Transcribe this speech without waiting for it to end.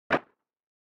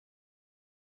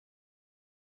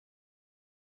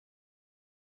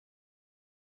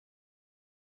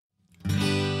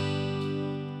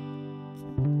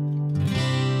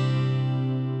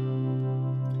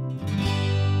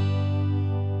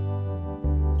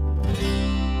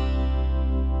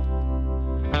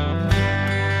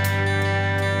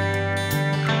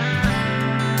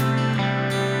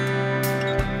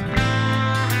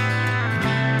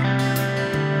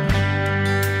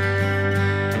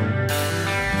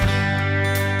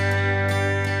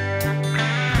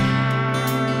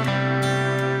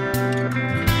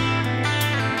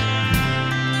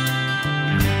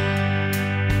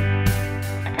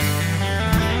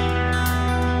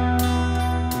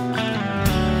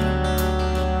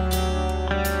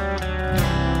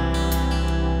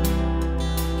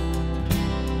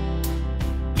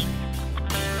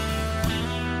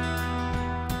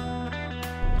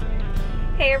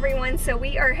everyone, so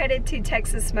we are headed to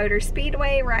Texas Motor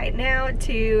Speedway right now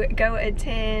to go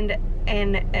attend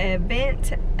an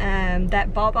event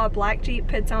that Baa Baa Black Jeep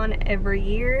puts on every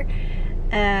year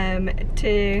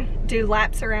to do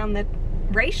laps around the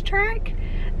racetrack.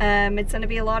 It's going to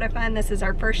be a lot of fun. This is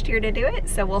our first year to do it,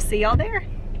 so we'll see y'all there.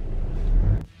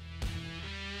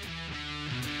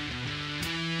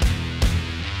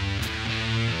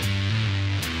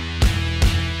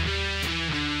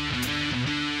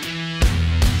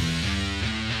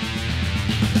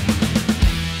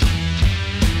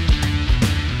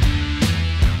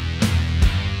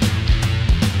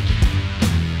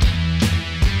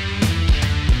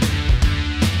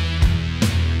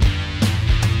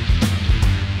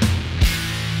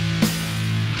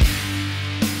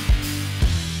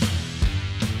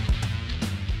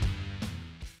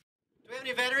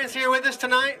 Any veterans here with us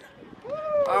tonight?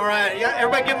 All right, yeah,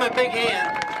 everybody give them a big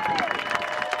hand.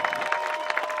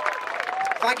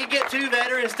 If I could get two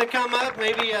veterans to come up,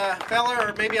 maybe a fella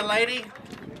or maybe a lady.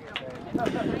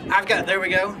 There we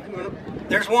go.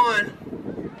 There's one.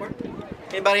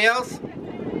 Anybody else?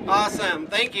 Awesome,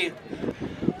 thank you.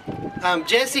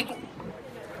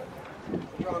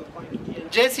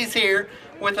 Jesse's here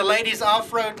with the Ladies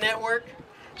Off-Road Network.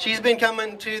 She's been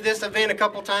coming to this event a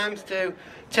couple times to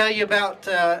tell you about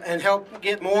and help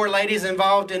get more ladies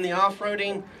involved in the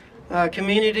off-roading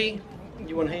community.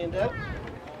 You want a hand up?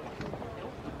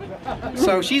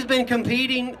 So she's been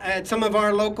competing at some of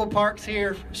our local parks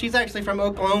here. She's actually from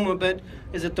Oklahoma, but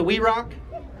is it the We Rock?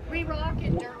 We Rock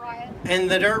and Dirt Riot. And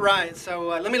the Dirt Riot. So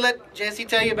let me let Jessie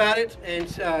tell you about it and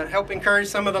help encourage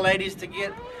some of the ladies to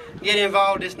get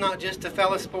involved. It's not just a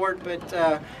fella sport,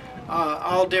 but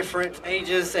all different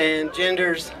ages and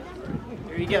genders.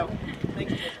 There you go.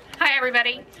 Thank you. Hi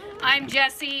everybody, I'm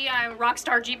Jessie. I'm a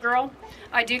Rockstar Jeep Girl.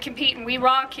 I do compete in We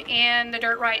Rock and the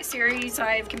Dirt Riot series.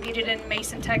 I've competed in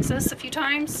Mason, Texas a few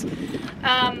times.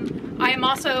 I am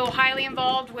also highly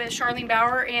involved with Charlene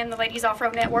Bauer and the Ladies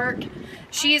Off-Road Network.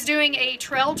 She is doing a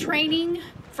trail training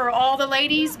for all the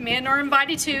ladies. Men are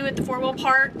invited too at the 4-wheel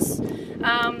parts.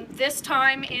 This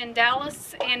time in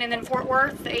Dallas and then Fort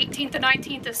Worth, the 18th and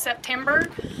 19th of September.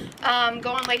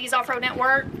 Go on Ladies Off-Road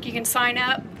Network. You can sign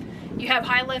up. You have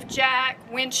high lift jack,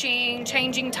 winching,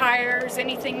 changing tires,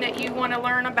 anything that you want to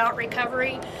learn about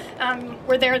recovery.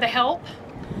 We're there to help.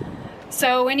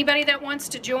 So anybody that wants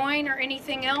to join or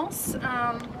anything else,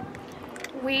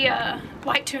 we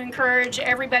like to encourage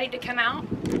everybody to come out.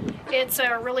 It's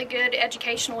a really good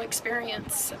educational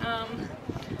experience.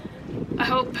 I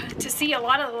hope to see a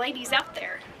lot of the ladies out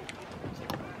there.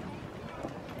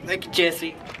 Thank you,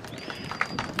 Jessie.